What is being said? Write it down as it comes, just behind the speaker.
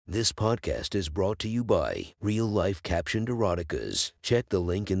This podcast is brought to you by Real Life Captioned Eroticas. Check the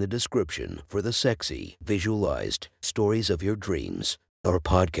link in the description for the sexy, visualized stories of your dreams. Our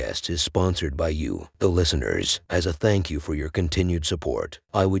podcast is sponsored by you, the listeners. As a thank you for your continued support,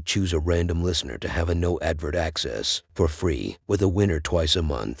 I would choose a random listener to have a no advert access for free with a winner twice a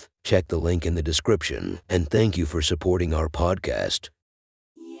month. Check the link in the description, and thank you for supporting our podcast.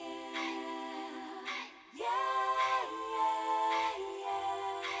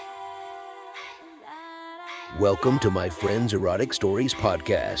 Welcome to my Friends Erotic Stories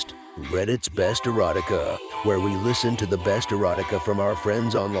podcast, Reddit's Best Erotica, where we listen to the best erotica from our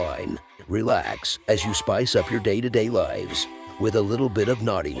friends online. Relax as you spice up your day-to-day lives with a little bit of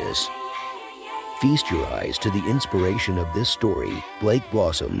naughtiness. Feast your eyes to the inspiration of this story, Blake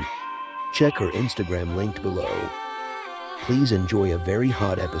Blossom. Check her Instagram linked below. Please enjoy a very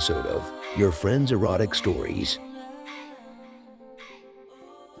hot episode of Your Friends Erotic Stories.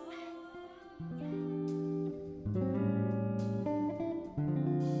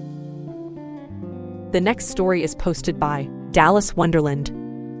 The next story is posted by Dallas Wonderland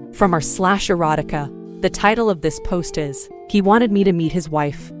from our /erotica. The title of this post is, He Wanted Me to Meet His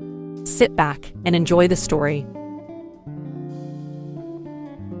Wife. Sit back and enjoy the story.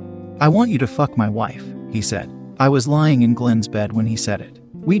 I want you to fuck my wife, he said. I was lying in Glenn's bed when he said it.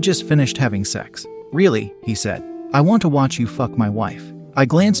 We just finished having sex. Really, he said. I want to watch you fuck my wife. I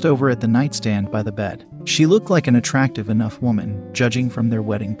glanced over at the nightstand by the bed. She looked like an attractive enough woman, judging from their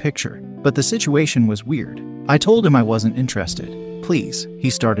wedding picture. But the situation was weird. I told him I wasn't interested. Please, he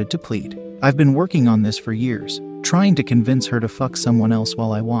started to plead. I've been working on this for years, trying to convince her to fuck someone else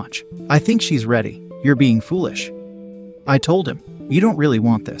while I watch. I think she's ready. You're being foolish. I told him, you don't really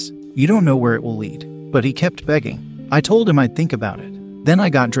want this. You don't know where it will lead. But he kept begging. I told him I'd think about it. Then I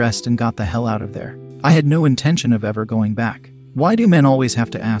got dressed and got the hell out of there. I had no intention of ever going back. Why do men always have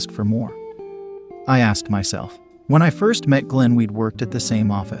to ask for more? I asked myself. When I first met Glenn, we'd worked at the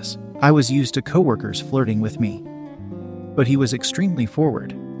same office. I was used to coworkers flirting with me. But he was extremely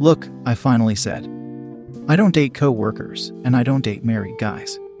forward. Look, I finally said. I don't date coworkers, and I don't date married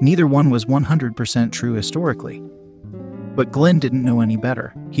guys. Neither one was 100% true historically. But Glenn didn't know any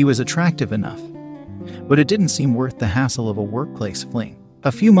better. He was attractive enough. But it didn't seem worth the hassle of a workplace fling.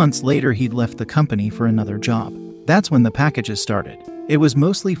 A few months later, he'd left the company for another job. That's when the packages started. It was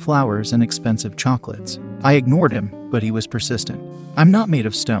mostly flowers and expensive chocolates. I ignored him, but he was persistent. I'm not made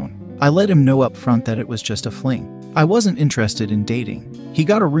of stone. I let him know up front that it was just a fling. I wasn't interested in dating. He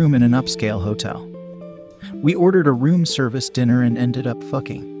got a room in an upscale hotel. We ordered a room service dinner and ended up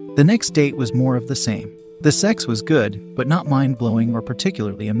fucking. The next date was more of the same. The sex was good, but not mind-blowing or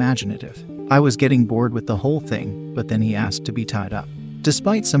particularly imaginative. I was getting bored with the whole thing, but then he asked to be tied up.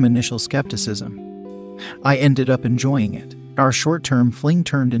 Despite some initial skepticism, I ended up enjoying it. Our short-term fling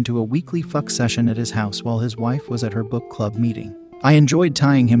turned into a weekly fuck session at his house while his wife was at her book club meeting. I enjoyed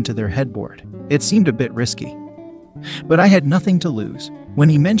tying him to their headboard. It seemed a bit risky, but I had nothing to lose. When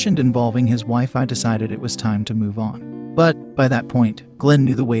he mentioned involving his wife, I decided it was time to move on. But by that point, Glenn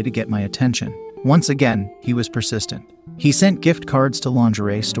knew the way to get my attention. Once again, he was persistent. He sent gift cards to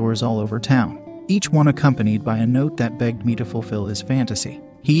lingerie stores all over town, each one accompanied by a note that begged me to fulfill his fantasy.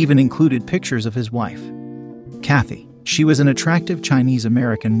 He even included pictures of his wife, Kathy. She was an attractive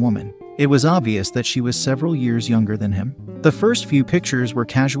Chinese-American woman. It was obvious that she was several years younger than him. The first few pictures were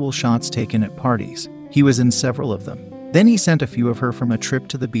casual shots taken at parties. He was in several of them. Then he sent a few of her from a trip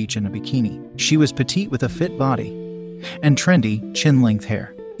to the beach in a bikini. She was petite with a fit body and trendy, chin-length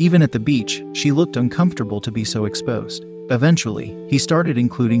hair. Even at the beach, she looked uncomfortable to be so exposed. Eventually, he started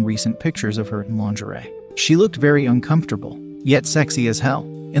including recent pictures of her in lingerie. She looked very uncomfortable, yet sexy as hell.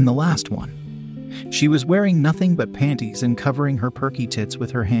 In the last one, she was wearing nothing but panties and covering her perky tits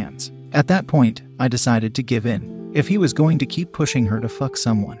with her hands. At that point, I decided to give in. If he was going to keep pushing her to fuck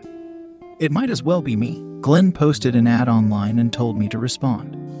someone, it might as well be me. Glenn posted an ad online and told me to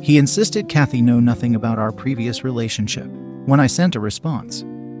respond. He insisted Kathy know nothing about our previous relationship. When I sent a response,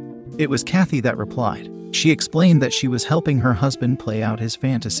 it was Kathy that replied. She explained that she was helping her husband play out his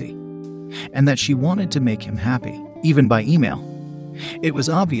fantasy, and that she wanted to make him happy, even by email. It was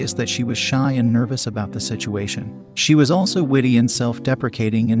obvious that she was shy and nervous about the situation. She was also witty and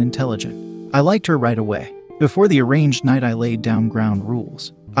self-deprecating and intelligent. I liked her right away. Before the arranged night, I laid down ground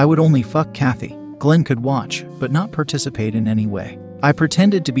rules. I would only fuck Kathy. Glenn could watch, but not participate in any way. I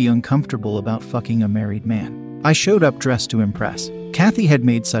pretended to be uncomfortable about fucking a married man. I showed up dressed to impress. Kathy had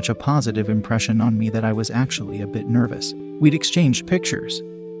made such a positive impression on me that I was actually a bit nervous. We'd exchanged pictures,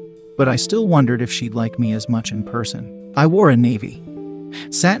 but I still wondered if she'd like me as much in person. I wore a navy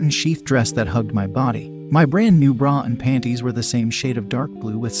satin sheath dress that hugged my body. My brand new bra and panties were the same shade of dark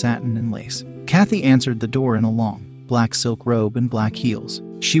blue with satin and lace. Kathy answered the door in a long, black silk robe and black heels.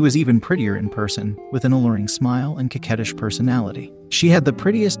 She was even prettier in person, with an alluring smile and coquettish personality. She had the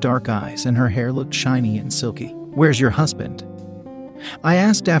prettiest dark eyes and her hair looked shiny and silky. "Where's your husband?" I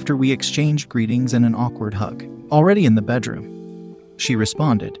asked after we exchanged greetings and an awkward hug. "Already in the bedroom," she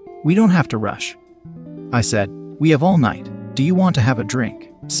responded. "We don't have to rush." I said, "We have all night. Do you want to have a drink?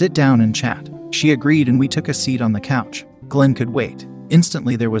 Sit down and chat." She agreed and we took a seat on the couch. Glenn could wait.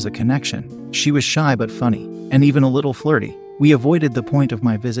 Instantly there was a connection. She was shy but funny, and even a little flirty. We avoided the point of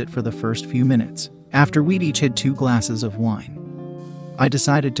my visit for the first few minutes. After we'd each had 2 glasses of wine, I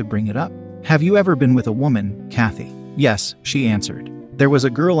decided to bring it up. "Have you ever been with a woman, Kathy?" "Yes," she answered. "There was a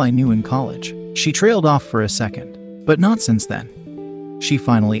girl I knew in college." She trailed off for a second. "But not since then," she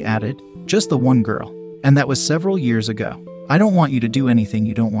finally added. "Just the one girl. And that was several years ago. I don't want you to do anything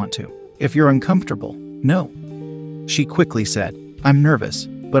you don't want to. If you're uncomfortable, no," she quickly said. "I'm nervous,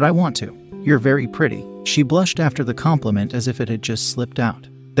 but I want to. You're very pretty." She blushed after the compliment as if it had just slipped out.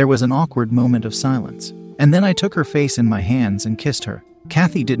 There was an awkward moment of silence. And then I took her face in my hands and kissed her.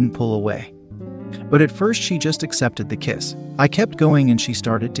 Kathy didn't pull away. But at first she just accepted the kiss. I kept going and she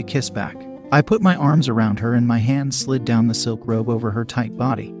started to kiss back. I put my arms around her and my hands slid down the silk robe over her tight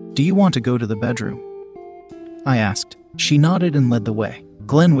body. "Do you want to go to the bedroom?" I asked. She nodded and led the way.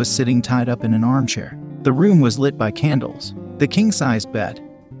 Glenn was sitting tied up in an armchair. The room was lit by candles. The king-size bed,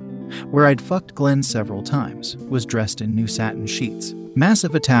 where I'd fucked Glenn several times, was dressed in new satin sheets.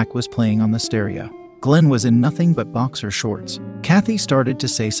 Massive Attack was playing on the stereo. Glenn was in nothing but boxer shorts. Kathy started to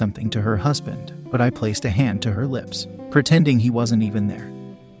say something to her husband, but I placed a hand to her lips, pretending he wasn't even there.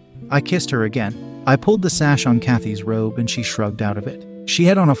 I kissed her again. I pulled the sash on Kathy's robe and she shrugged out of it. She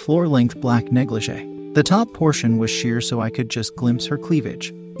had on a floor-length black negligee. The top portion was sheer so I could just glimpse her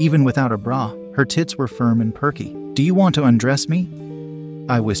cleavage. Even without a bra, her tits were firm and perky. "Do you want to undress me?"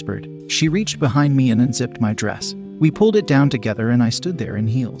 I whispered. She reached behind me and unzipped my dress. We pulled it down together and I stood there in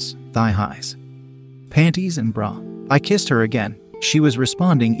heels, thigh highs, panties and bra. I kissed her again. She was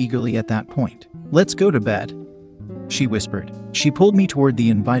responding eagerly at that point. "Let's go to bed," she whispered. She pulled me toward the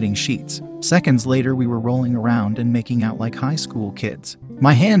inviting sheets. Seconds later we were rolling around and making out like high school kids.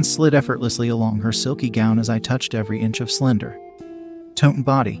 My hands slid effortlessly along her silky gown as I touched every inch of slender, toned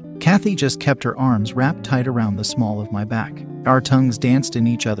body. Kathy just kept her arms wrapped tight around the small of my back. Our tongues danced in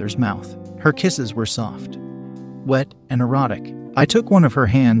each other's mouth. Her kisses were soft, wet, and erotic. I took one of her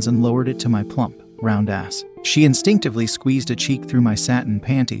hands and lowered it to my plump, round ass. She instinctively squeezed a cheek through my satin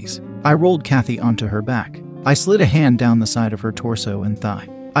panties. I rolled Kathy onto her back. I slid a hand down the side of her torso and thigh.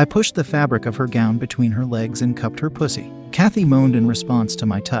 I pushed the fabric of her gown between her legs and cupped her pussy. Kathy moaned in response to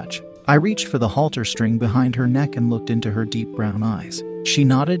my touch. I reached for the halter string behind her neck and looked into her deep brown eyes. She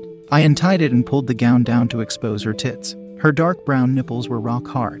nodded. I untied it and pulled the gown down to expose her tits. Her dark brown nipples were rock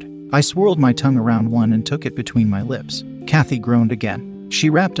hard. I swirled my tongue around one and took it between my lips. Kathy groaned again. She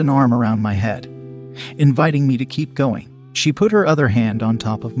wrapped an arm around my head, inviting me to keep going. She put her other hand on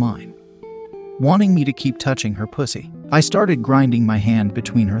top of mine, wanting me to keep touching her pussy. I started grinding my hand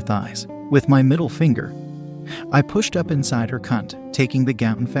between her thighs. With my middle finger, I pushed up inside her cunt, taking the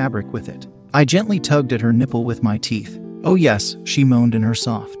gown fabric with it. I gently tugged at her nipple with my teeth. "Oh yes," she moaned in her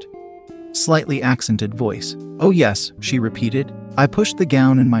soft, slightly accented voice. "Oh yes," she repeated. I pushed the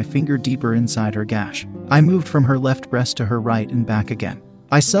gown and my finger deeper inside her gash. I moved from her left breast to her right and back again.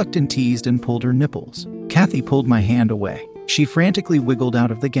 I sucked and teased and pulled her nipples. Kathy pulled my hand away. She frantically wiggled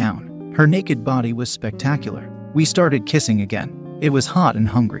out of the gown. Her naked body was spectacular. We started kissing again. It was hot and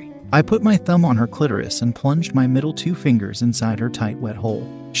hungry. I put my thumb on her clitoris and plunged my middle 2 fingers inside her tight, wet hole.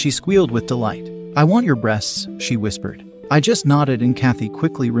 She squealed with delight. "I want your breasts," she whispered. I just nodded and Kathy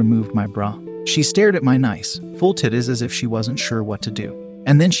quickly removed my bra. She stared at my nice, full titties as if she wasn't sure what to do.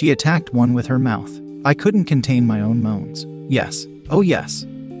 And then she attacked one with her mouth. I couldn't contain my own moans. "Yes. Oh yes,"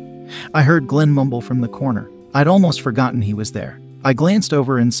 I heard Glenn mumble from the corner. I'd almost forgotten he was there. I glanced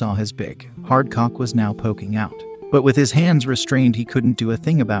over and saw his big, hard cock was now poking out. But with his hands restrained, he couldn't do a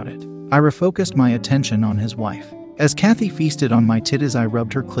thing about it. I refocused my attention on his wife. As Kathy feasted on my titties, I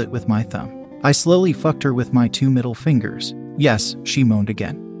rubbed her clit with my thumb. I slowly fucked her with my 2 middle fingers. "Yes," she moaned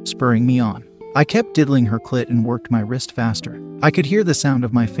again, spurring me on. I kept diddling her clit and worked my wrist faster. I could hear the sound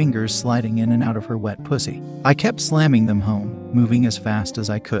of my fingers sliding in and out of her wet pussy. I kept slamming them home, moving as fast as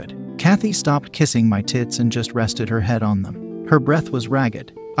I could. Kathy stopped kissing my tits and just rested her head on them. Her breath was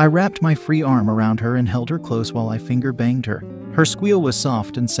ragged. I wrapped my free arm around her and held her close while I finger banged her. Her squeal was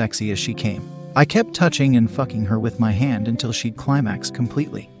soft and sexy as she came. I kept touching and fucking her with my hand until she'd climaxed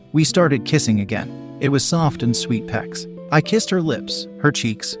completely. We started kissing again. It was soft and sweet pecs. I kissed her lips, her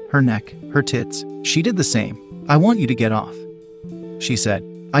cheeks, her neck, her tits. She did the same. I want you to get off, she said.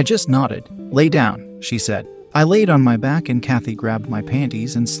 I just nodded. Lay down, she said. I laid on my back and Kathy grabbed my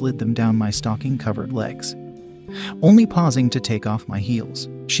panties and slid them down my stocking-covered legs, only pausing to take off my heels.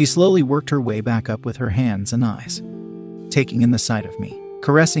 She slowly worked her way back up with her hands and eyes, taking in the sight of me,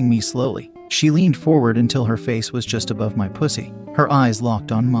 caressing me slowly. She leaned forward until her face was just above my pussy, her eyes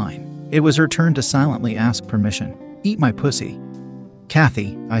locked on mine. It was her turn to silently ask permission. Eat my pussy,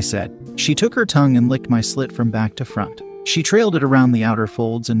 Kathy, I said. She took her tongue and licked my slit from back to front. She trailed it around the outer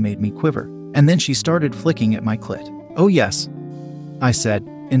folds and made me quiver, and then she started flicking at my clit. Oh yes, I said,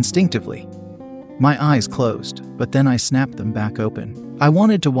 instinctively. My eyes closed, but then I snapped them back open. I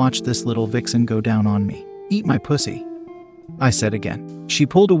wanted to watch this little vixen go down on me. Eat my pussy, I said again. She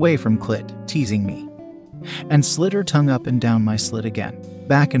pulled away from clit, teasing me, and slid her tongue up and down my slit again,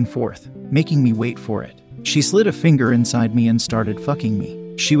 back and forth, making me wait for it. She slid a finger inside me and started fucking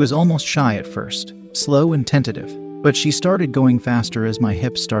me. She was almost shy at first, slow and tentative, but she started going faster as my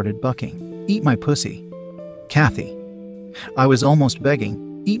hips started bucking. Eat my pussy, Kathy. I was almost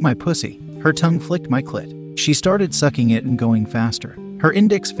begging. Eat my pussy. Her tongue flicked my clit. She started sucking it and going faster. Her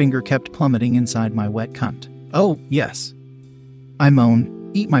index finger kept plummeting inside my wet cunt. Oh, yes, I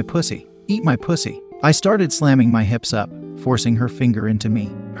moaned. Eat my pussy. Eat my pussy. I started slamming my hips up, forcing her finger into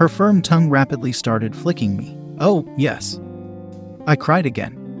me. Her firm tongue rapidly started flicking me. Oh, yes, I cried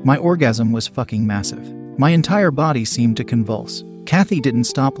again. My orgasm was fucking massive. My entire body seemed to convulse. Kathy didn't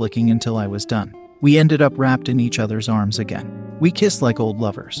stop licking until I was done. We ended up wrapped in each other's arms again. We kissed like old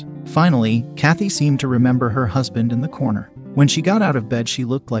lovers. Finally, Kathy seemed to remember her husband in the corner. When she got out of bed, she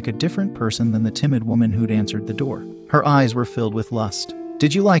looked like a different person than the timid woman who'd answered the door. Her eyes were filled with lust.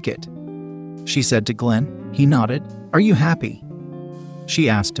 Did you like it? She said to Glenn. He nodded. Are you happy? She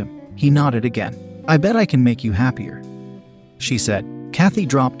asked him. He nodded again. I bet I can make you happier, she said. Kathy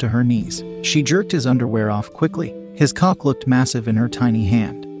dropped to her knees. She jerked his underwear off quickly. His cock looked massive in her tiny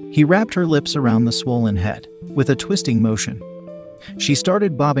hand. He wrapped her lips around the swollen head. With a twisting motion, she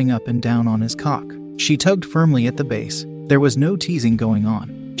started bobbing up and down on his cock. She tugged firmly at the base. There was no teasing going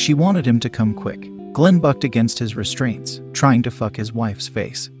on. She wanted him to come quick. Glenn bucked against his restraints, trying to fuck his wife's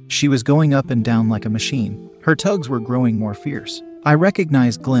face. She was going up and down like a machine. Her tugs were growing more fierce. I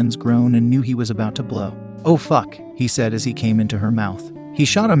recognized Glenn's groan and knew he was about to blow. Oh fuck, he said as he came into her mouth. He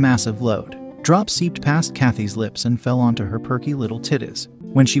shot a massive load. Drops seeped past Kathy's lips and fell onto her perky little titties.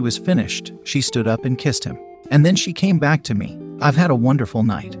 When she was finished, she stood up and kissed him. And then she came back to me. I've had a wonderful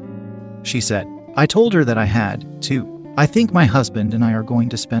night, she said. I told her that I had, too. I think my husband and I are going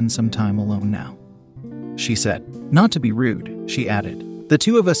to spend some time alone now, she said. Not to be rude, she added. The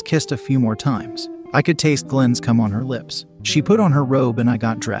two of us kissed a few more times. I could taste Glenn's cum on her lips. She put on her robe and I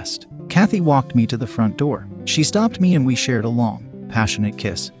got dressed. Kathy walked me to the front door. She stopped me and we shared a long, passionate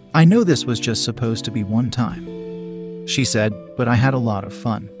kiss. I know this was just supposed to be one time, she said, but I had a lot of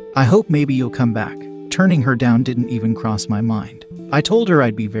fun. I hope maybe you'll come back. Turning her down didn't even cross my mind. I told her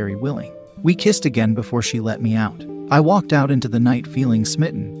I'd be very willing. We kissed again before she let me out. I walked out into the night feeling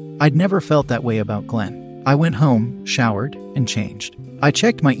smitten. I'd never felt that way about Glenn. I went home, showered, and changed. I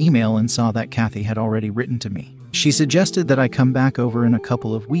checked my email and saw that Kathy had already written to me. She suggested that I come back over in a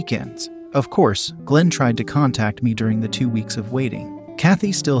couple of weekends. Of course, Glenn tried to contact me during the 2 weeks of waiting.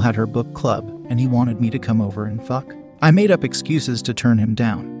 Kathy still had her book club, and he wanted me to come over and fuck. I made up excuses to turn him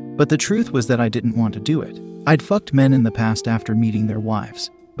down, but the truth was that I didn't want to do it. I'd fucked men in the past after meeting their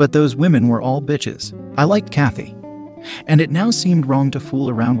wives, but those women were all bitches. I liked Kathy, and it now seemed wrong to fool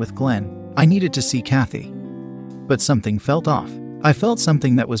around with Glenn. I needed to see Kathy, but something felt off. I felt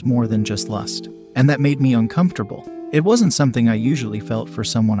something that was more than just lust, and that made me uncomfortable. It wasn't something I usually felt for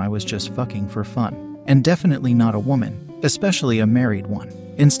someone I was just fucking for fun, and definitely not a woman, especially a married one.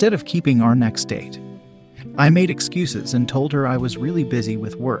 Instead of keeping our next date, I made excuses and told her I was really busy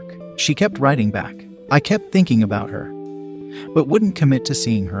with work. She kept writing back. I kept thinking about her, but wouldn't commit to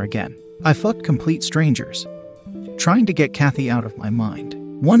seeing her again. I fucked complete strangers, trying to get Kathy out of my mind.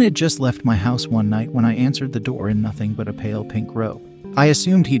 One had just left my house one night when I answered the door in nothing but a pale pink robe. I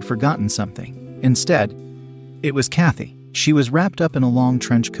assumed he'd forgotten something. Instead, it was Kathy. She was wrapped up in a long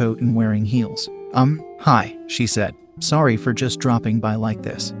trench coat and wearing heels. Hi, she said. Sorry for just dropping by like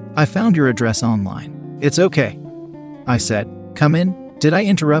this. I found your address online. It's okay, I said. Come in. Did I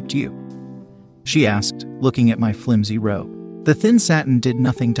interrupt you? She asked, looking at my flimsy robe. The thin satin did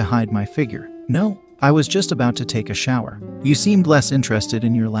nothing to hide my figure. No, I was just about to take a shower. You seemed less interested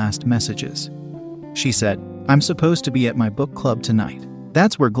in your last messages, she said. I'm supposed to be at my book club tonight.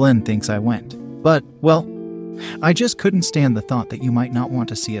 That's where Glenn thinks I went. But, well, I just couldn't stand the thought that you might not want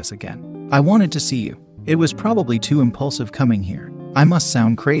to see us again. I wanted to see you. It was probably too impulsive coming here. I must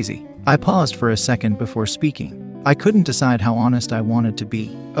sound crazy. I paused for a second before speaking. I couldn't decide how honest I wanted to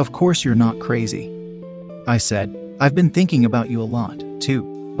be. Of course you're not crazy, I said. I've been thinking about you a lot,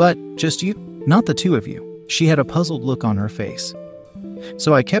 too. But, just you? Not the two of you. She had a puzzled look on her face.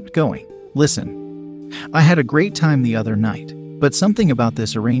 So I kept going. Listen, I had a great time the other night, but something about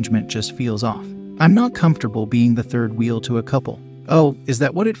this arrangement just feels off. I'm not comfortable being the third wheel to a couple. Oh, is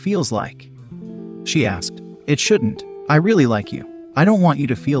that what it feels like? She asked. It shouldn't. I really like you. I don't want you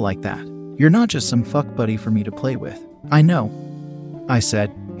to feel like that. You're not just some fuck buddy for me to play with. I know, I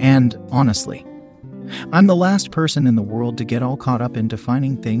said, and, honestly, I'm the last person in the world to get all caught up in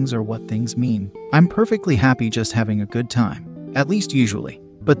defining things or what things mean. I'm perfectly happy just having a good time, at least usually.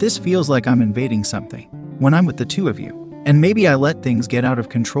 But this feels like I'm invading something when I'm with the two of you. And maybe I let things get out of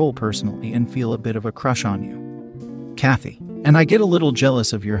control personally and feel a bit of a crush on you, Kathy. And I get a little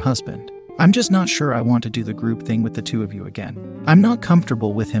jealous of your husband. I'm just not sure I want to do the group thing with the two of you again. I'm not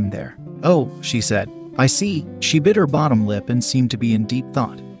comfortable with him there. Oh, she said. I see. She bit her bottom lip and seemed to be in deep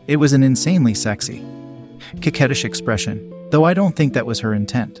thought. It was an insanely sexy, coquettish expression, though I don't think that was her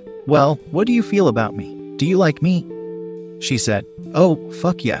intent. Well, what do you feel about me? Do you like me? She said. Oh,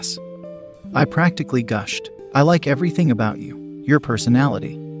 fuck yes. I practically gushed. I like everything about you. Your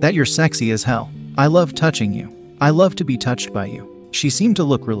personality. That you're sexy as hell. I love touching you. I love to be touched by you. She seemed to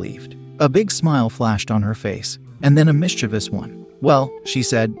look relieved. A big smile flashed on her face, and then a mischievous one. Well, she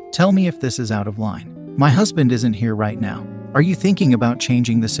said, tell me if this is out of line. My husband isn't here right now. Are you thinking about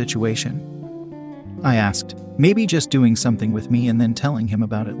changing the situation? I asked. Maybe just doing something with me and then telling him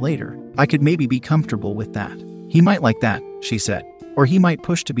about it later. I could maybe be comfortable with that. He might like that, she said. Or he might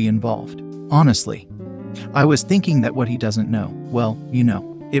push to be involved. Honestly, I was thinking that what he doesn't know, well, you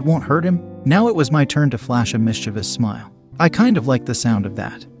know, it won't hurt him. Now it was my turn to flash a mischievous smile. I kind of like the sound of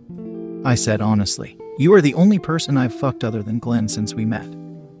that, I said honestly. You are the only person I've fucked other than Glenn since we met,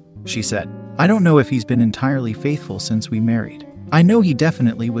 she said. I don't know if he's been entirely faithful since we married. I know he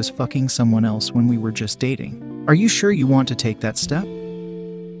definitely was fucking someone else when we were just dating. Are you sure you want to take that step?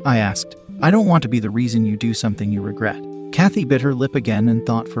 I asked. I don't want to be the reason you do something you regret. Kathy bit her lip again and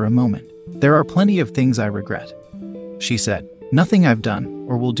thought for a moment. There are plenty of things I regret, she said. Nothing I've done,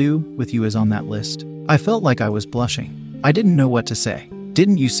 or will do, with you is on that list. I felt like I was blushing. I didn't know what to say.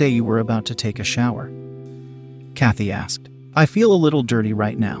 Didn't you say you were about to take a shower? Kathy asked. I feel a little dirty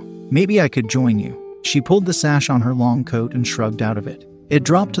right now. Maybe I could join you. She pulled the sash on her long coat and shrugged out of it. It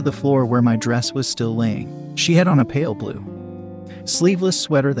dropped to the floor where my dress was still laying. She had on a pale blue, sleeveless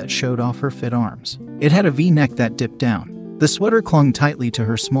sweater that showed off her fit arms. It had a V-neck that dipped down. The sweater clung tightly to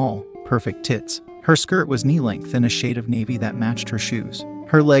her small, perfect tits. Her skirt was knee-length in a shade of navy that matched her shoes.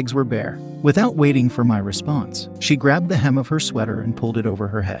 Her legs were bare. Without waiting for my response, she grabbed the hem of her sweater and pulled it over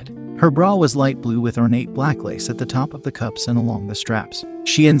her head. Her bra was light blue with ornate black lace at the top of the cups and along the straps.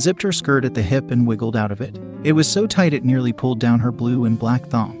 She unzipped her skirt at the hip and wiggled out of it. It was so tight it nearly pulled down her blue and black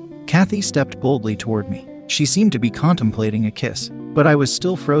thong. Kathy stepped boldly toward me. She seemed to be contemplating a kiss, but I was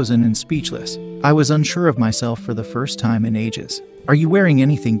still frozen and speechless. I was unsure of myself for the first time in ages. Are you wearing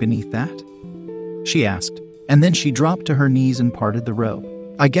anything beneath that? She asked, and then she dropped to her knees and parted the robe.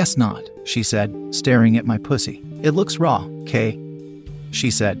 I guess not, she said, staring at my pussy. It looks raw, Kay, she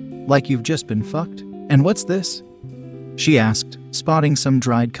said, like you've just been fucked. And what's this? She asked, spotting some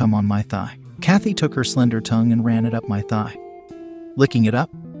dried cum on my thigh. Kathy took her slender tongue and ran it up my thigh. Licking it up?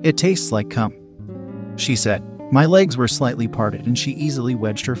 It tastes like cum, she said. My legs were slightly parted and she easily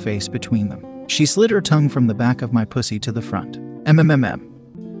wedged her face between them. She slid her tongue from the back of my pussy to the front.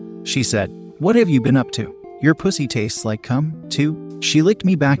 She said, what have you been up to? Your pussy tastes like cum, too? She licked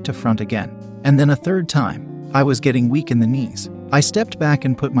me back to front again, and then a third time. I was getting weak in the knees. I stepped back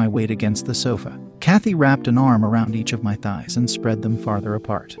and put my weight against the sofa. Kathy wrapped an arm around each of my thighs and spread them farther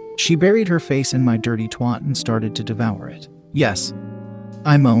apart. She buried her face in my dirty twat and started to devour it. Yes,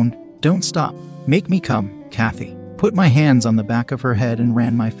 I moaned. Don't stop. Make me come, Kathy. Put my hands on the back of her head and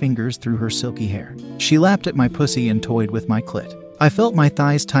ran my fingers through her silky hair. She lapped at my pussy and toyed with my clit. I felt my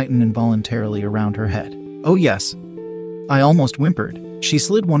thighs tighten involuntarily around her head. Oh yes. I almost whimpered. She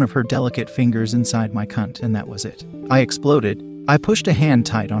slid one of her delicate fingers inside my cunt and that was it. I exploded. I pushed a hand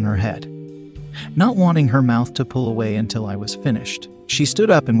tight on her head, not wanting her mouth to pull away until I was finished. She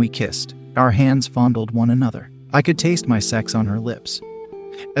stood up and we kissed. Our hands fondled one another. I could taste my sex on her lips,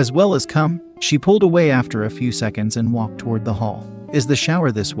 as well as cum. She pulled away after a few seconds and walked toward the hall. Is the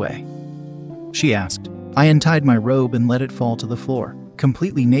shower this way? She asked. I untied my robe and let it fall to the floor,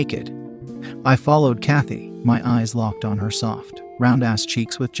 completely naked. I followed Kathy, my eyes locked on her soft, round-ass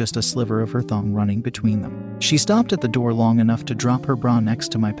cheeks with just a sliver of her thong running between them. She stopped at the door long enough to drop her bra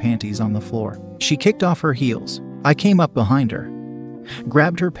next to my panties on the floor. She kicked off her heels. I came up behind her,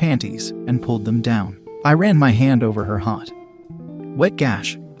 grabbed her panties, and pulled them down. I ran my hand over her hot, wet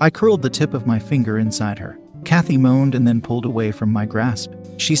gash. I curled the tip of my finger inside her. Kathy moaned and then pulled away from my grasp.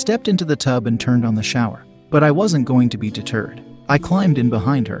 She stepped into the tub and turned on the shower. But I wasn't going to be deterred. I climbed in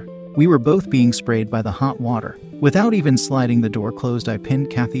behind her. We were both being sprayed by the hot water. Without even sliding the door closed, I pinned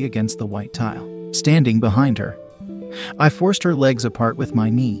Kathy against the white tile. Standing behind her, I forced her legs apart with my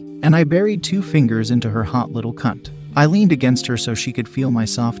knee, and I buried 2 fingers into her hot little cunt. I leaned against her so she could feel my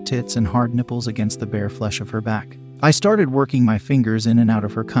soft tits and hard nipples against the bare flesh of her back. I started working my fingers in and out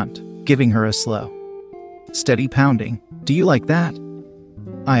of her cunt, giving her a slow, steady pounding. "Do you like that?"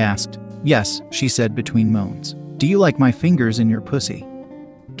 I asked. "Yes," she said between moans. "Do you like my fingers in your pussy?"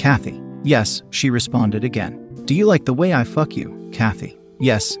 "Kathy." "Yes," she responded again. "Do you like the way I fuck you, Kathy?"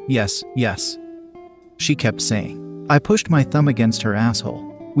 "Yes, yes, yes," she kept saying. I pushed my thumb against her asshole.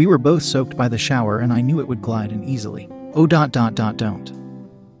 We were both soaked by the shower and I knew it would glide in easily. "Oh, don't,"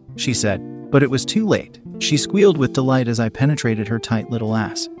 she said. But it was too late. She squealed with delight as I penetrated her tight little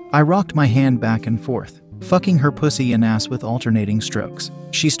ass. I rocked my hand back and forth, fucking her pussy and ass with alternating strokes.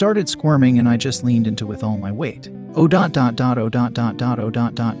 She started squirming and I just leaned into with all my weight. "Oh, oh,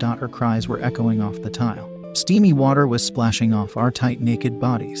 her cries were echoing off the tile. Steamy water was splashing off our tight naked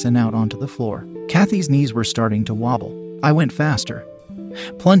bodies and out onto the floor. Kathy's knees were starting to wobble. I went faster,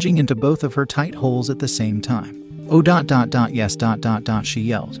 plunging into both of her tight holes at the same time. "Oh, yes, she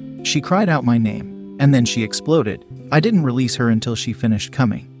yelled. She cried out my name, and then she exploded. I didn't release her until she finished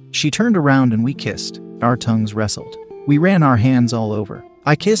coming. She turned around and we kissed. Our tongues wrestled. We ran our hands all over.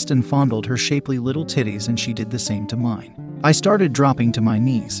 I kissed and fondled her shapely little titties and she did the same to mine. I started dropping to my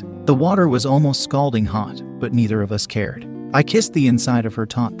knees. The water was almost scalding hot, but neither of us cared. I kissed the inside of her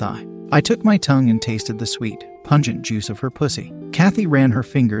taut thigh. I took my tongue and tasted the sweet, pungent juice of her pussy. Kathy ran her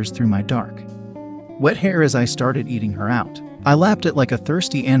fingers through my dark, wet hair as I started eating her out. I lapped it like a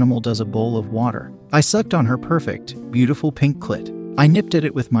thirsty animal does a bowl of water. I sucked on her perfect, beautiful pink clit. I nipped at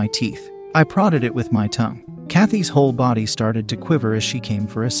it with my teeth. I prodded it with my tongue. Kathy's whole body started to quiver as she came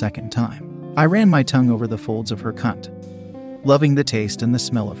for a second time. I ran my tongue over the folds of her cunt, loving the taste and the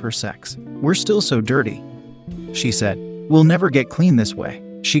smell of her sex. "We're still so dirty," she said. "We'll never get clean this way."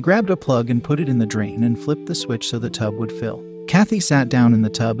 She grabbed a plug and put it in the drain and flipped the switch so the tub would fill. Kathy sat down in the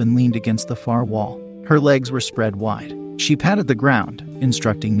tub and leaned against the far wall. Her legs were spread wide. She patted the ground,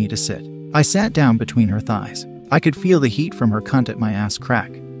 instructing me to sit. I sat down between her thighs. I could feel the heat from her cunt at my ass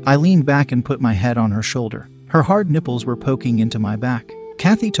crack. I leaned back and put my head on her shoulder. Her hard nipples were poking into my back.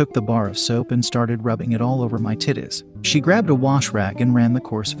 Kathy took the bar of soap and started rubbing it all over my titties. She grabbed a wash rag and ran the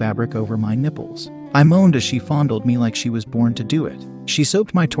coarse fabric over my nipples. I moaned as she fondled me like she was born to do it. She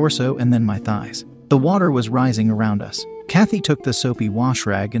soaped my torso and then my thighs. The water was rising around us. Kathy took the soapy wash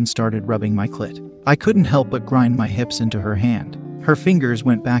rag and started rubbing my clit. I couldn't help but grind my hips into her hand. Her fingers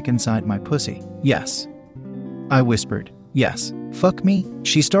went back inside my pussy. "Yes," I whispered. "Yes. Fuck me."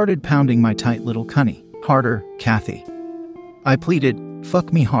 She started pounding my tight little cunny. "Harder, Kathy," I pleaded.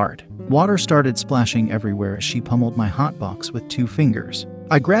 "Fuck me hard." Water started splashing everywhere as she pummeled my hot box with 2 fingers.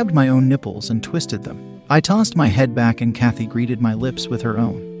 I grabbed my own nipples and twisted them. I tossed my head back and Kathy greeted my lips with her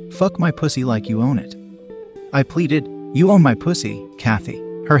own. "Fuck my pussy like you own it," I pleaded. "You own my pussy, Kathy."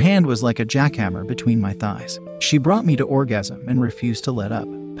 Her hand was like a jackhammer between my thighs. She brought me to orgasm and refused to let up,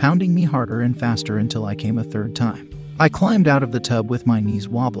 pounding me harder and faster until I came a third time. I climbed out of the tub with my knees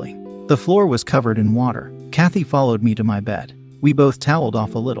wobbling. The floor was covered in water. Kathy followed me to my bed. We both toweled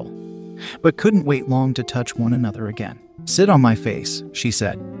off a little, but couldn't wait long to touch one another again. "Sit on my face," she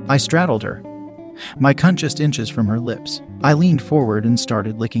said. I straddled her, my cunt just inches from her lips. I leaned forward and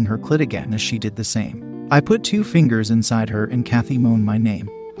started licking her clit again as she did the same. I put 2 fingers inside her and Kathy moaned my name.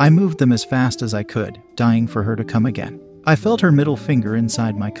 I moved them as fast as I could, dying for her to come again. I felt her middle finger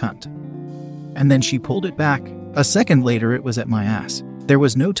inside my cunt, and then she pulled it back. A second later it was at my ass. There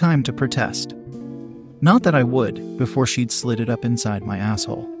was no time to protest. Not that I would, before she'd slid it up inside my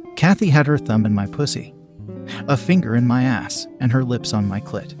asshole. Kathy had her thumb in my pussy, a finger in my ass, and her lips on my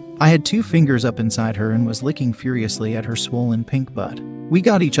clit. I had 2 fingers up inside her and was licking furiously at her swollen pink butt. We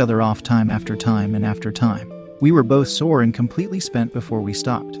got each other off time after time and after time. We were both sore and completely spent before we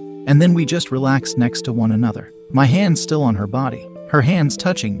stopped. And then we just relaxed next to one another, my hands still on her body, her hands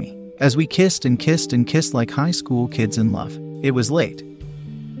touching me, as we kissed and kissed and kissed like high school kids in love. It was late,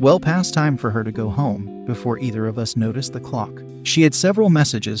 well past time for her to go home, before either of us noticed the clock. She had several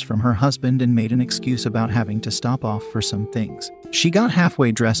messages from her husband and made an excuse about having to stop off for some things. She got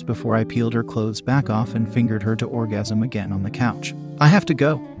halfway dressed before I peeled her clothes back off and fingered her to orgasm again on the couch. "I have to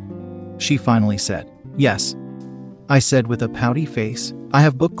go," she finally said. "Yes," I said with a pouty face. "I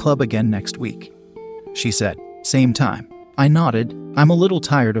have book club again next week," she said. "Same time." I nodded. I'm a little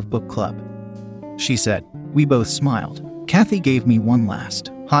tired of book club, she said. We both smiled. Kathy gave me one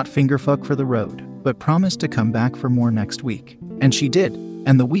last hot fingerfuck for the road, but promised to come back for more next week. And she did,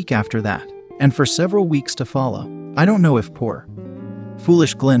 and the week after that, and for several weeks to follow. I don't know if poor,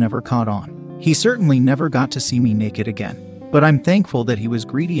 foolish Glenn ever caught on. He certainly never got to see me naked again, but I'm thankful that he was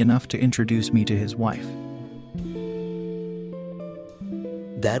greedy enough to introduce me to his wife.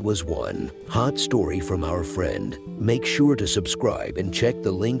 That was one hot story from our friend. Make sure to subscribe and check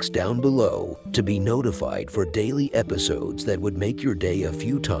the links down below to be notified for daily episodes that would make your day a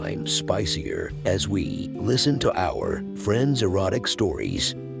few times spicier as we listen to our friends' erotic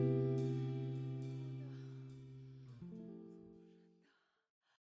stories.